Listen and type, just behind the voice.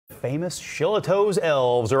famous Shillito's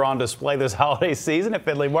elves are on display this holiday season at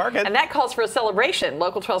Findlay Market. And that calls for a celebration.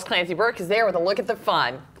 Local 12's Clancy Burke is there with a look at the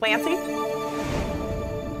fun. Clancy?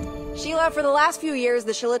 Sheila, for the last few years,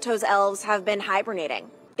 the Shillito's elves have been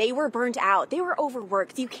hibernating. They were burnt out. They were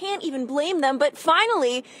overworked. You can't even blame them. But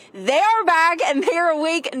finally, they are back and they are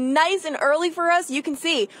awake nice and early for us. You can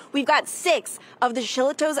see we've got 6 of the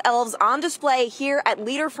Shillito's elves on display here at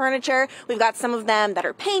Leader Furniture. We've got some of them that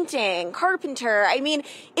are painting, carpenter. I mean,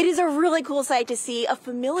 it is a really cool sight to see, a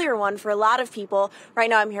familiar one for a lot of people. Right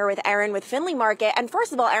now, I'm here with Erin with Findlay Market. And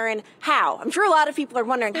first of all, Erin, how? I'm sure a lot of people are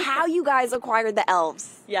wondering how you guys acquired the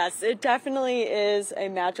elves. Yes, it definitely is a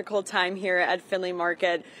magical time here at Findlay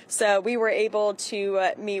Market. So we were able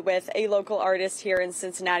to meet with a local artist here in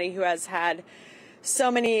Cincinnati who has had so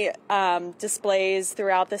many displays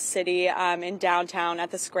throughout the city, in downtown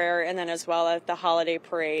at the square, and then as well at the holiday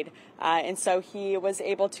parade. And so he was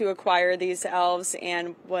able to acquire these elves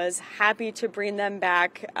and was happy to bring them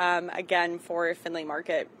back again for Findlay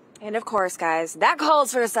Market. And of course, guys, that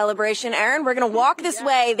calls for a celebration. Erin, we're going to walk this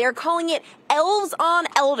way. They're calling it Elves on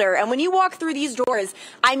Elder. And when you walk through these doors,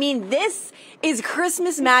 I mean, this is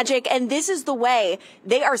Christmas magic, and this is the way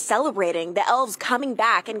they are celebrating the elves coming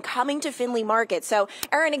back and coming to Findlay Market. So,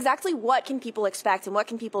 Erin, exactly what can people expect and what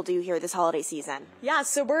can people do here this holiday season? Yeah,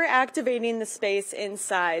 so we're activating the space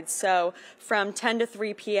inside. So from 10 to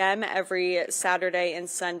 3 p.m. every Saturday and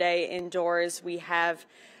Sunday indoors, we have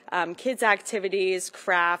kids activities,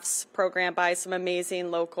 crafts programmed by some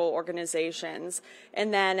amazing local organizations.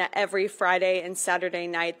 And then every Friday and Saturday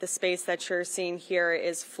night, the space that you're seeing here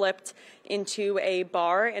is flipped into a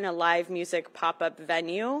bar and a live music pop-up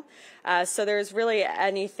venue. So there's really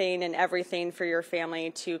anything and everything for your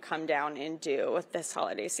family to come down and do this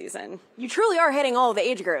holiday season. You truly are hitting all the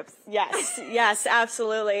age groups. Yes, yes,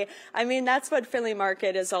 absolutely. I mean, that's what Findlay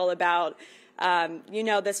Market is all about. You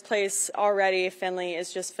know, this place already, Findlay,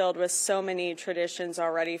 is just filled with so many traditions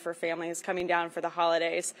already for families coming down for the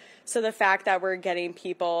holidays. So the fact that we're getting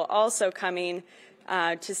people also coming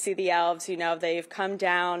to see the elves, you know, they've come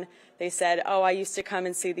down. They said, oh, I used to come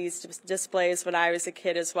and see these displays when I was a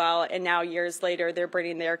kid as well. And now years later, they're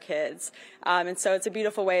bringing their kids. And so it's a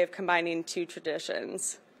beautiful way of combining 2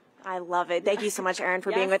 traditions. I love it. Thank you so much, Erin,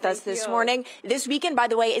 for being with us this morning. This weekend, by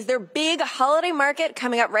the way, is their big holiday market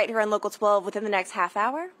coming up right here on Local 12 within the next half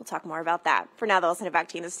hour. We'll talk more about that. For now, though, I'll send it back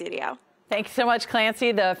to you in the studio. Thank you so much,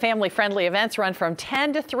 Clancy. The family-friendly events run from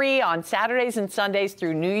 10 to 3 on Saturdays and Sundays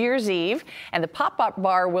through New Year's Eve, and the pop-up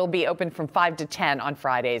bar will be open from 5 to 10 on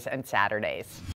Fridays and Saturdays.